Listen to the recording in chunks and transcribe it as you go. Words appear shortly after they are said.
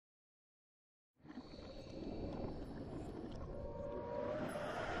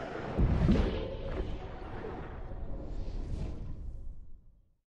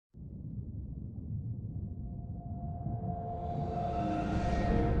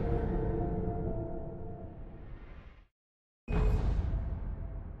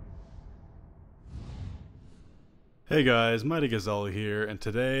Hey guys, Mighty Gazelle here, and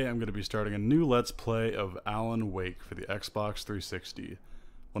today I'm going to be starting a new Let's Play of Alan Wake for the Xbox 360.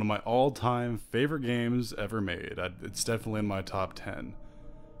 One of my all-time favorite games ever made. It's definitely in my top 10.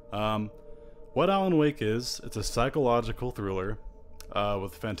 What Alan Wake is, it's a psychological thriller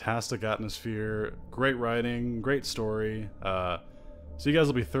with fantastic atmosphere, great writing, great story, so you guys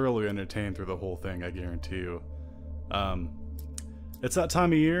will be thoroughly entertained through the whole thing, I guarantee you. It's that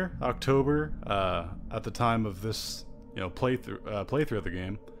time of year, October, at the time of this, playthrough of the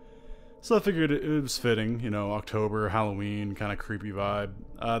game. So I figured it was fitting, October, Halloween, kind of creepy vibe.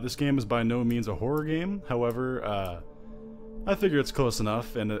 This game is by no means a horror game, however, I figure it's close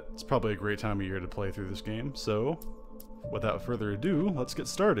enough, and it's probably a great time of year to play through this game. So, without further ado, let's get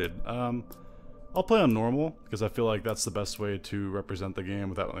started. I'll play on normal, because I feel like that's the best way to represent the game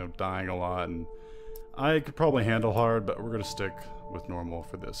without dying a lot, and I could probably handle hard, but we're going to stick with normal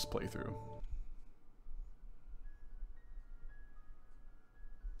for this playthrough.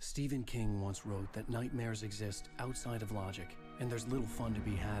 Stephen King once wrote that nightmares exist outside of logic, and there's little fun to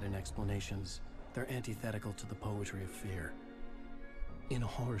be had in explanations. They're antithetical to the poetry of fear. In a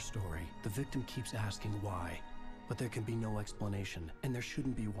horror story, the victim keeps asking why, but there can be no explanation, and there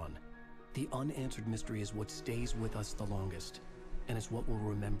shouldn't be one. The unanswered mystery is what stays with us the longest, and it's what we'll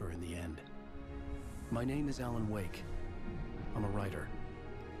remember in the end. My name is Alan Wake. I'm a writer.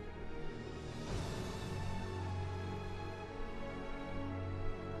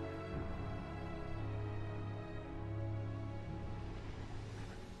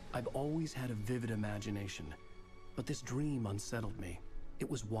 I've always had a vivid imagination, but this dream unsettled me. It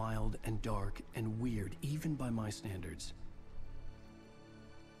was wild and dark and weird, even by my standards.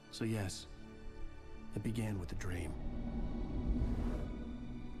 So yes, it began with a dream.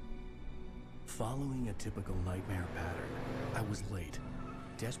 Following a typical nightmare pattern, I was late,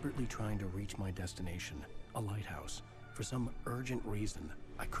 desperately trying to reach my destination, a lighthouse. For some urgent reason,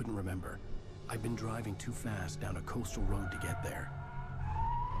 I couldn't remember. I'd been driving too fast down a coastal road to get there.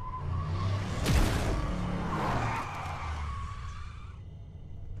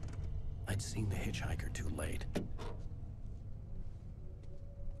 I'd seen the hitchhiker too late.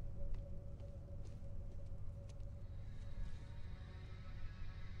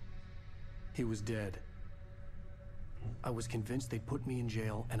 He was dead. I was convinced they'd put me in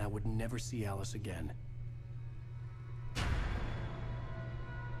jail and I would never see Alice again.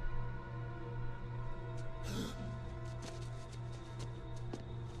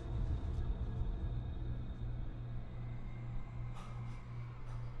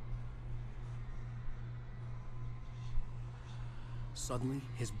 Suddenly,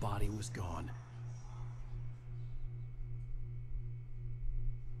 his body was gone.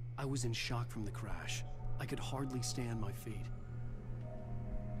 I was in shock from the crash. I could hardly stay on my feet.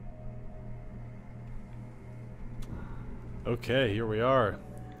 Okay, here we are.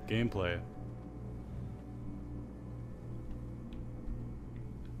 Gameplay.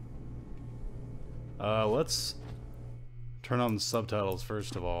 Let's turn on the subtitles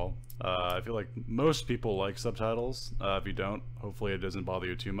first of all. I feel like most people like subtitles. If you don't, hopefully it doesn't bother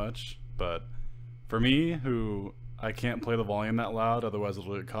you too much. But for me, who I can't play the volume that loud, otherwise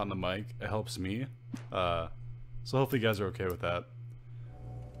it'll get caught in the mic, it helps me. So hopefully you guys are okay with that.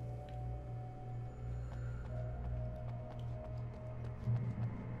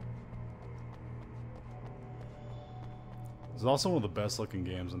 It's also one of the best looking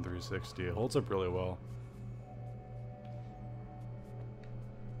games in 360. It holds up really well.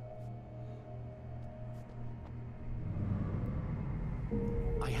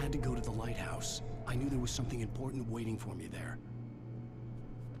 I had to go to the lighthouse. I knew there was something important waiting for me there.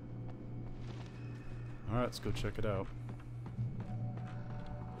 Alright, let's go check it out.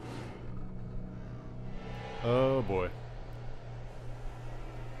 Oh boy.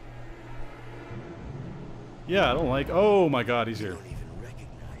 Yeah, I don't like... Oh my god, he's here. You don't even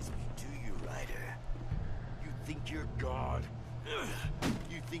recognize me, do you, Ryder? You think you're God?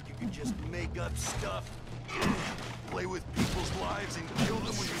 You think you can just make up stuff? Play with people's lives and kill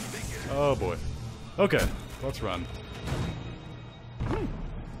them when you think it? Oh boy. Okay, let's run.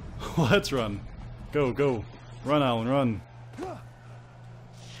 Let's run. Go, go. Run, Alan, run.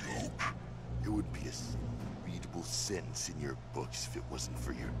 Joke. It would be a readable sentence in your books if it wasn't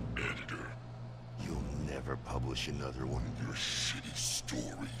for your editor. You'll never publish another one of your shitty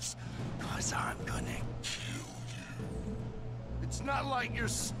stories, 'cause I'm gonna kill you. It's not like your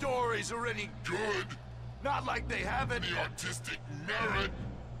stories are any good. Not like they have any artistic merit.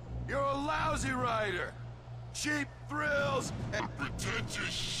 You're a lousy writer. Cheap thrills and pretentious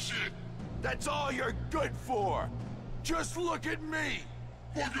shit. That's all you're good for. Just look at me.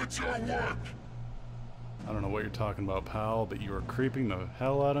 Look at your work. I don't know what you're talking about, pal, but you are creeping the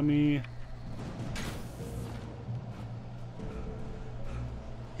hell out of me.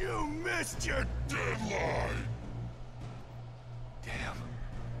 You missed your deadline! Damn.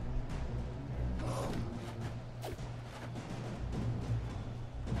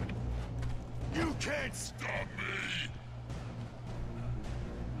 You can't stop me!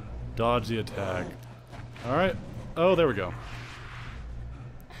 Dodge the attack. Alright. Oh, there we go.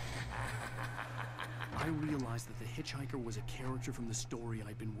 I realized that the hitchhiker was a character from the story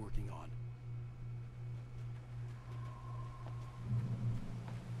I'd been working on.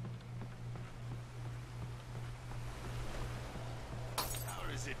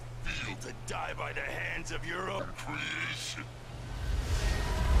 How does it feel to die by the hands of your own creation?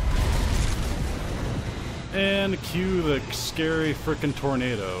 And cue the scary frickin'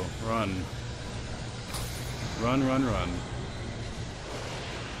 tornado. Run. Run, run, run.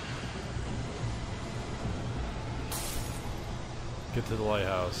 Get to the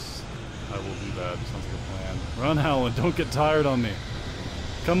lighthouse. I will do that. Sounds like a plan. Run, Howland. Don't get tired on me.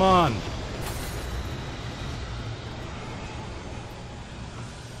 Come on.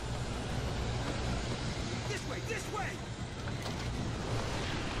 This way! This way!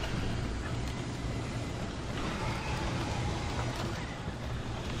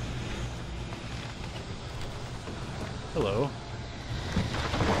 Hello.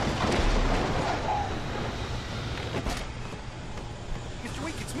 Mr.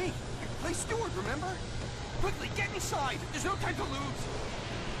 Wink, it's me. Play steward, remember? Quickly, get inside! There's no time to lose!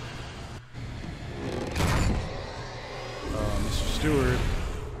 Mr. Stewart.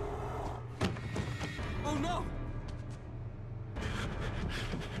 Oh no!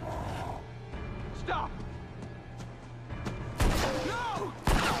 Stop! No!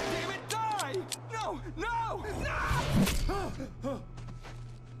 Damn it, die! No! No! No!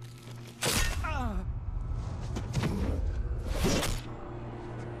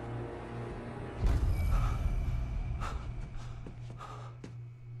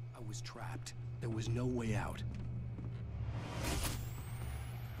 I was trapped. There was no way out.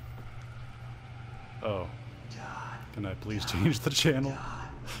 Oh. Can I please change the channel?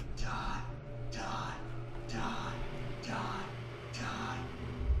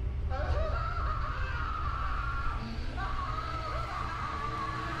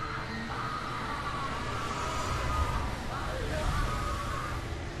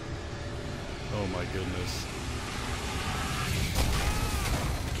 Oh my goodness.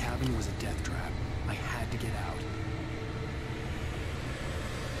 The cabin was a death trap. I had to get out.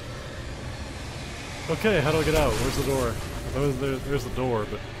 Okay, how do I get out? Where's the door? There's the door,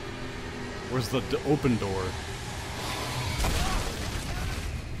 but where's the open door?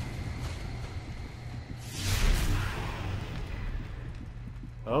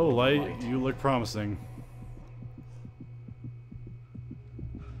 Oh, Light, you look promising.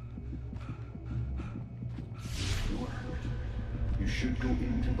 You are hurt. You should go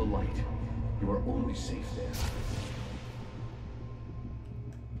into the light. You are only safe there.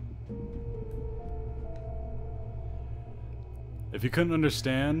 If you couldn't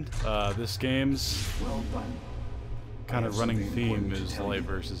understand, this game's Well done. kind I of have running something theme important to is tell light you.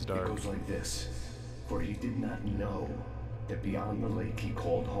 versus dark. It goes like this. For he did not know that beyond the lake he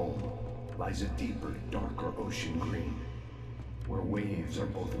called home lies a deeper, darker ocean green, where waves are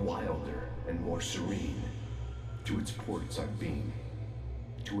both wilder and more serene. To its ports I beam.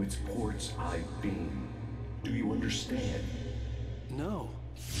 To its ports I beam. Do you understand? No.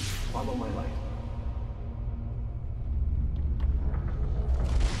 Follow my light.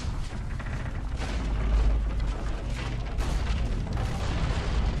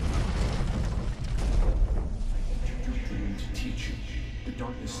 The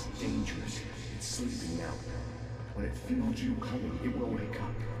darkness is dangerous. It's sleeping now. When it feels you coming, it will wake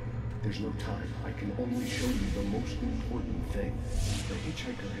up. There's no time. I can only show you the most important thing. The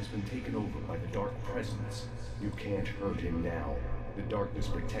hitchhiker has been taken over by the dark presence. You can't hurt him now. The darkness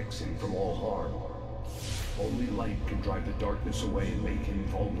protects him from all harm. Only light can drive the darkness away and make him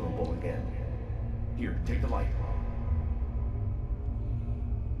vulnerable again. Here, take the light.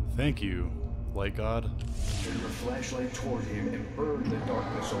 Thank you, Light God. Turn your flashlight toward him and burn the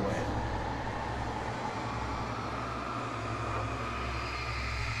darkness away.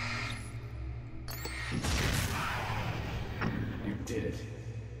 You did it.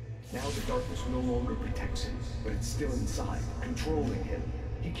 Now the darkness no longer protects him, but it's still inside, controlling him.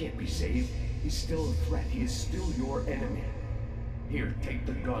 He can't be saved. He's still a threat. He is still your enemy. Here, take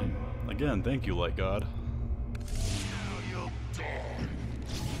the gun. Again, thank you, Light God. Now you'll die.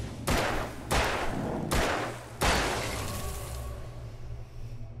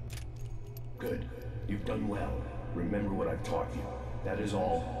 Good. You've done well. Remember what I've taught you. That is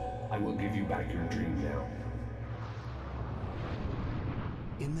all. I will give you back your dream now.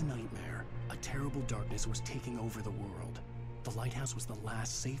 In the nightmare, a terrible darkness was taking over the world. The lighthouse was the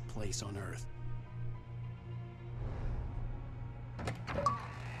last safe place on Earth.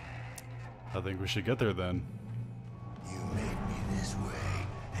 I think we should get there then. You made me this way,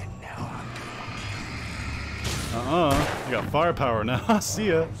 and now I'm You got firepower now. See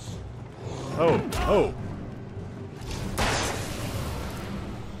ya. Oh.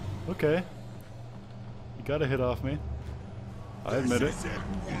 Okay. You got a hit off me. I admit it.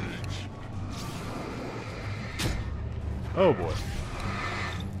 Oh boy.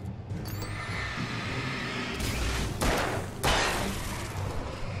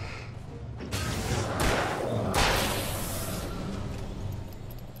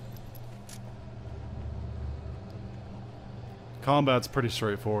 Combat's pretty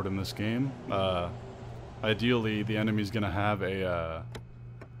straightforward in this game. Ideally, the enemy's gonna have a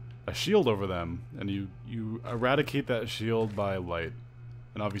shield over them, and you eradicate that shield by light.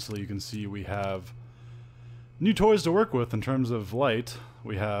 And obviously, you can see we have new toys to work with in terms of light.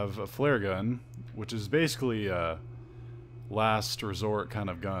 We have a flare gun, which is basically a last resort kind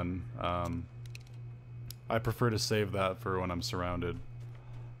of gun. I prefer to save that for when I'm surrounded.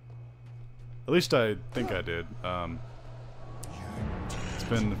 At least I think I did. It's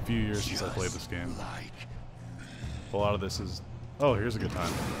been a few years since I played this game. A lot of this is... Oh, here's a good time.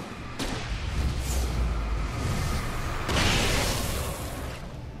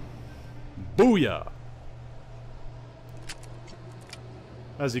 Booyah!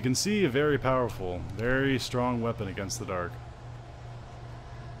 As you can see, very powerful, very strong weapon against the dark.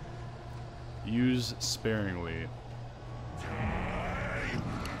 Use sparingly.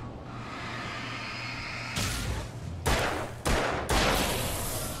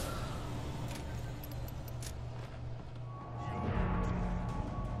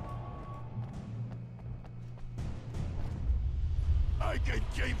 I can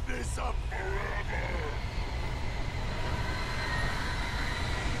keep this up forever!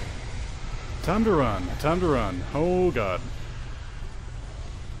 Time to run, time to run. Oh god.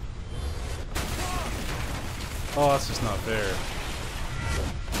 Oh, that's just not fair.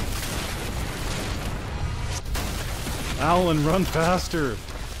 Alan, run faster!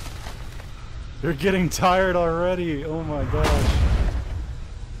 You're getting tired already! Oh my gosh.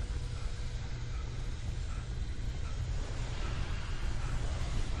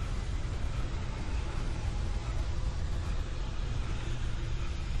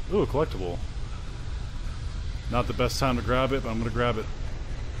 Ooh, a collectible. Not the best time to grab it, but I'm gonna grab it.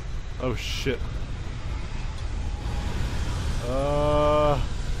 Oh shit.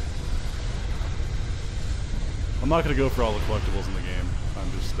 I'm not gonna go for all the collectibles in the game. I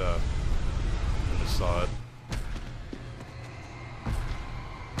just saw it.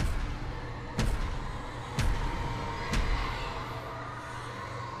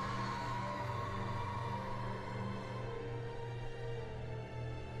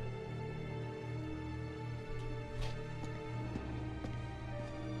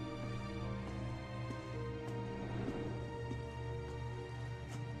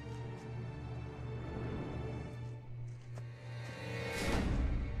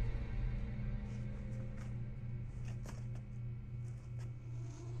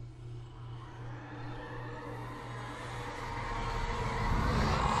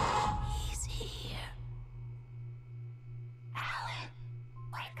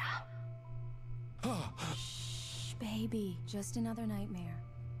 Baby, just another nightmare.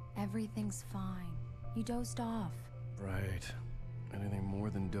 Everything's fine. You dozed off. Right. Anything more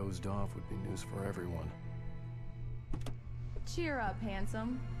than dozed off would be news for everyone. Cheer up,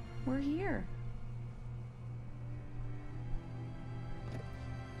 handsome. We're here.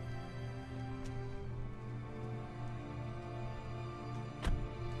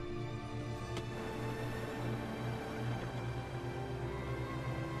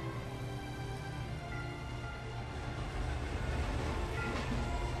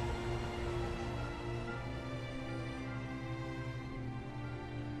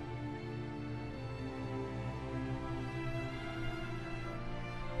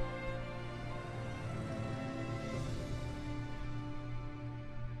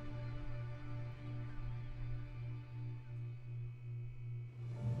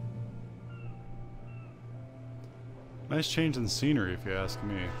 Nice change in scenery, if you ask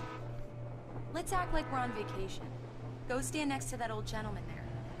me. Let's act like we're on vacation. Go stand next to that old gentleman there.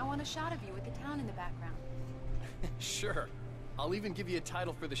 I want a shot of you with the town in the background. Sure. I'll even give you a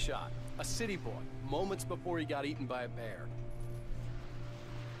title for the shot. A city boy, moments before he got eaten by a bear.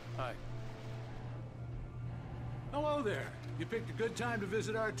 Hi. Hello there. You picked a good time to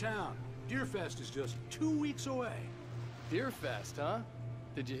visit our town. Deerfest is just 2 weeks away. Deerfest, huh?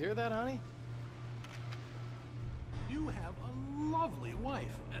 Did you hear that, honey? You have a lovely wife.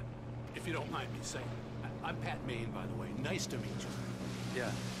 If you don't mind me saying. I'm Pat Maine, by the way. Nice to meet you.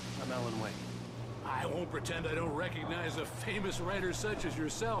 Yeah, I'm Alan Wake. I won't pretend I don't recognize a famous writer such as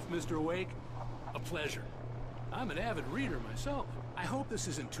yourself, Mr. Wake. A pleasure. I'm an avid reader myself. I hope this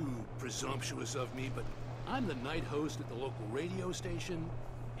isn't too presumptuous of me, but I'm the night host at the local radio station.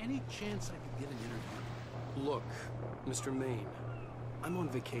 Any chance I could get an interview? Look, Mr. Maine, I'm on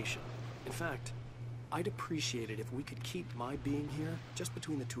vacation. In fact, I'd appreciate it if we could keep my being here just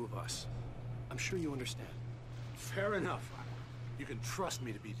between the two of us. I'm sure you understand. Fair enough. You can trust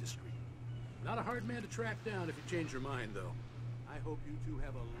me to be discreet. Not a hard man to track down if you change your mind, though. I hope you two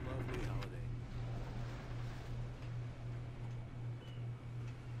have a lovely holiday.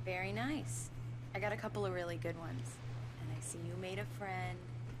 Very nice. I got a couple of really good ones. And I see you made a friend.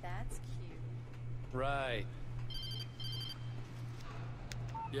 That's cute. Right.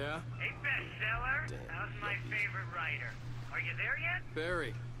 Yeah? Hey, bestseller. How's my favorite writer? Are you there yet?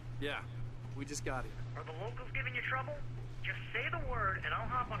 Barry. Yeah, we just got here. Are the locals giving you trouble? Just say the word and I'll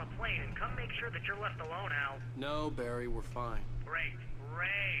hop on a plane and come make sure that you're left alone, Al. No, Barry, we're fine. Great,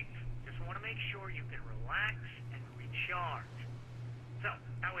 great. Just want to make sure you can relax and recharge. So,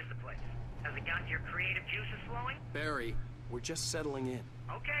 how is the place? Has it got your creative juices flowing? Barry, we're just settling in.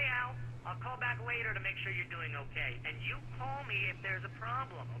 Okay, Al. I'll call back later to make sure you're doing okay. And you call me if there's a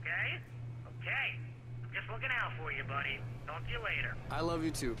problem, okay? Okay. I'm just looking out for you, buddy. Talk to you later. I love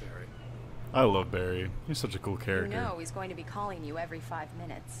you too, Barry. I love Barry. He's such a cool character. You know he's going to be calling you every 5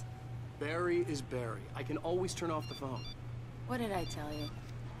 minutes. Barry is Barry. I can always turn off the phone. What did I tell you?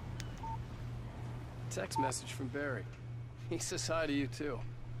 Text message from Barry. He says hi to you too.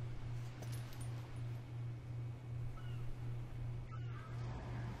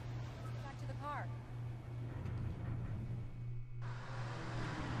 Back to the car.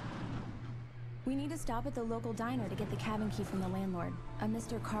 We need to stop at the local diner to get the cabin key from the landlord, a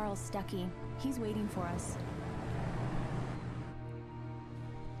Mr. Carl Stuckey. He's waiting for us.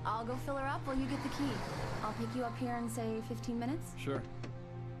 I'll go fill her up while you get the key. I'll pick you up here in, say, 15 minutes? Sure.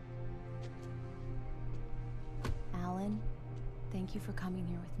 Alan, thank you for coming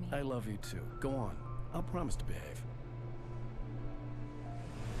here with me. I love you too. Go on. I'll promise to behave.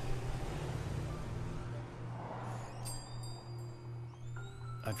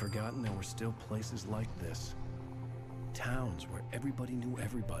 I'd forgotten there were still places like this. Towns where everybody knew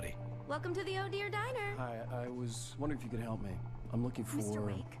everybody. Welcome to the Oh Dear Diner. Hi, I was wondering if you could help me. I'm looking for... Mr.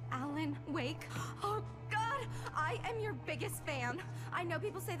 Wake. Alan Wake. Oh, God! I am your biggest fan. I know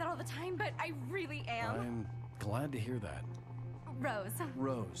people say that all the time, but I really am. I'm glad to hear that. Rose.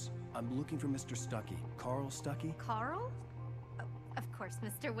 Rose, I'm looking for Mr. Stuckey. Carl Stuckey? Carl? Oh, of course,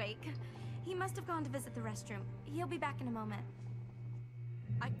 Mr. Wake. He must have gone to visit the restroom. He'll be back in a moment.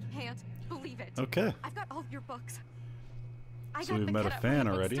 I can't believe it. Okay. I've got all of your books. I So got we've the met a cut up from fan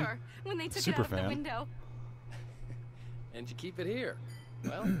the already. bookstore when they took Super it out of fan. the window. And you keep it here.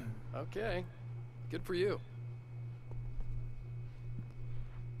 Well, okay. Good for you.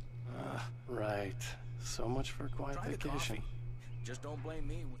 Right. So much for a quiet Try the vacation. coffee. Just don't blame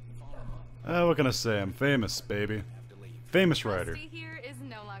me when you fall in love. What can I say? I'm famous, baby. Famous writer. Rusty here is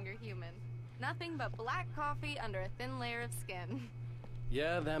no longer human. Nothing but black coffee under a thin layer of skin.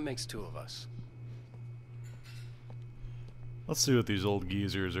 Yeah, that makes two of us. Let's see what these old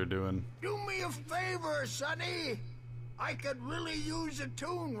geezers are doing. Do me a favor, Sonny. I could really use a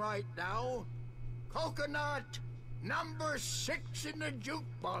tune right now. Coconut, number 6 in the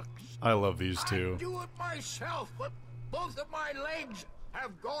jukebox. I love these two. I'd do it myself, but both of my legs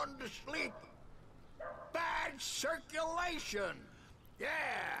have gone to sleep. Bad circulation. Yeah.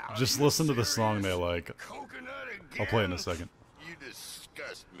 Just listen to the song they like. Coconut again? I'll play it in a second. You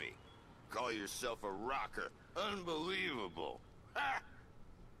disgust me. Call yourself a rocker. Unbelievable. Ha!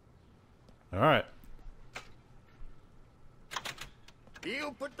 Alright.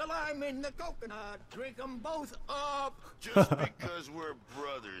 You put the lime in the coconut, drink them both up. Just because we're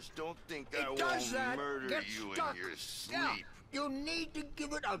brothers, don't think I It does won't that. murder Get you stuck. in your sleep. Yeah, you need to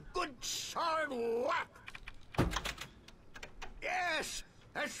give it a good solid whack. Yes,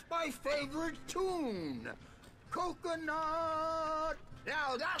 that's my favorite tune. Coconut.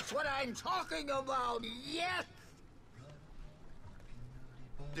 Now that's what I'm talking about. Yes.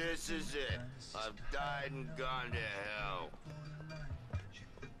 This is it. I've died and gone to hell.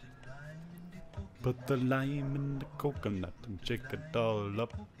 Put the lime in the coconut and shake it all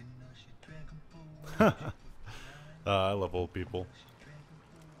up. I love old people.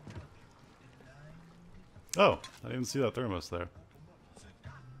 Oh, I didn't see that thermos there.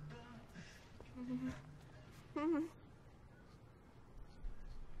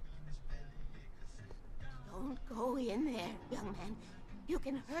 Don't go in there, young man. You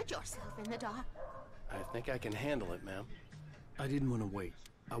can hurt yourself in the dark. I think I can handle it, ma'am. I didn't want to wait.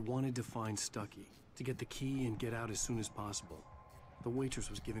 I wanted to find Stucky, to get the key and get out as soon as possible. The waitress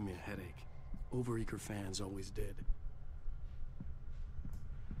was giving me a headache. Overeager fans always did.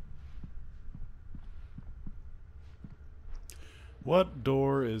 What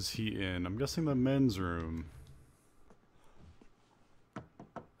door is he in? I'm guessing the men's room.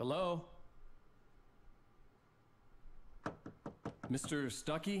 Hello? Mr.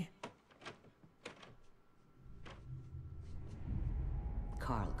 Stucky?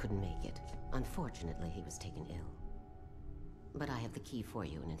 Carl couldn't make it. Unfortunately, he was taken ill. But I have the key for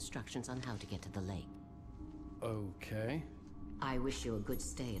you and instructions on how to get to the lake. Okay. I wish you a good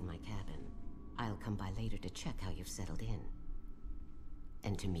stay in my cabin. I'll come by later to check how you've settled in.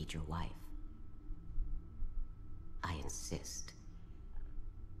 And to meet your wife. I insist.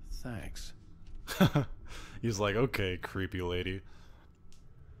 Thanks. He's like, okay, creepy lady.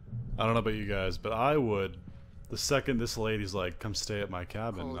 I don't know about you guys, but I would. The second this lady's like, come stay at my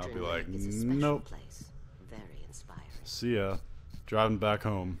cabin, I'll be like, nope. Place. Very inspiring. See ya. Driving back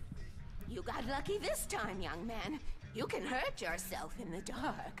home. You got lucky this time, young man. You can hurt yourself in the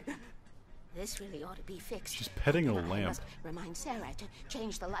dark. This really ought to be fixed. She's petting a I lamp. must remind Sarah to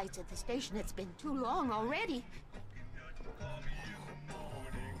change the lights at the station. It's been too long already.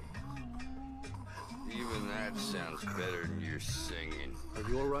 Even that sounds better than your singing. Are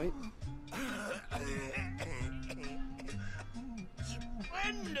you alright?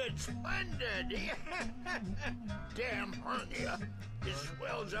 Splendid, splendid! Damn hernia. It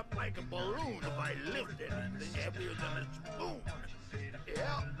swells up like a balloon if I lift anything heavier than a spoon.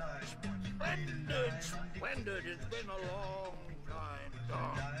 Yeah, splendid, splendid. It's been a long time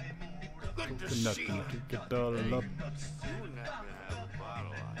gone. Good to see you. Get all up. You wouldn't happen to have a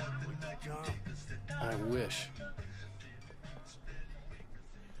bottle on you, would you, John? I wish.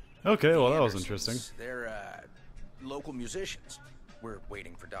 Okay, well The that was Andersons, interesting. They're, local musicians. We're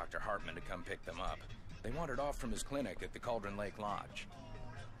waiting for Dr. Hartman to come pick them up. They wandered off from his clinic at the Cauldron Lake Lodge.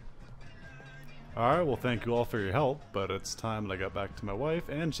 Alright, well thank you all for your help, but it's time that I got back to my wife,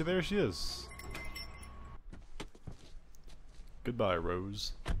 and there she is. Goodbye,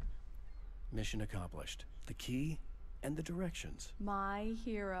 Rose. Mission accomplished. The key and the directions. My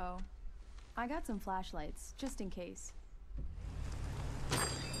hero. I got some flashlights, just in case.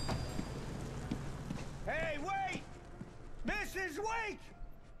 Hey, wait! Mrs. Wake!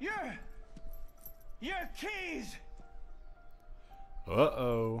 Your keys!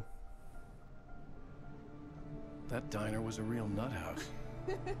 Uh-oh. That diner was a real nut house.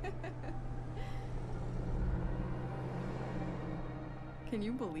 Can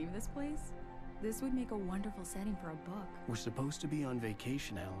you believe this place? This would make a wonderful setting for a book. We're supposed to be on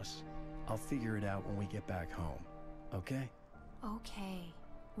vacation, Alice. I'll figure it out when we get back home. Okay? Okay.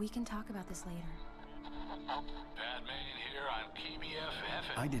 We can talk about this later. Batman here on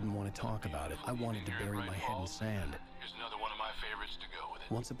KBFF. I didn't want to talk about it. I wanted to bury my head in sand. Here's another one of my favorites to go with it.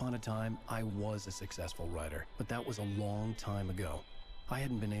 Once upon a time, I was a successful writer, but that was a long time ago. I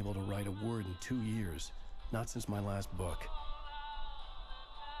hadn't been able to write a word in 2 years, not since my last book.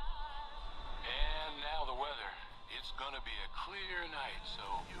 And now the weather. It's gonna be a clear night, so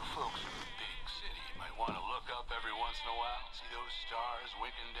you folks in the big city might want to look up every once in a while, see those stars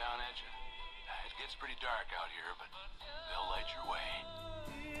winking down at you. It gets pretty dark out here, but they'll light your way.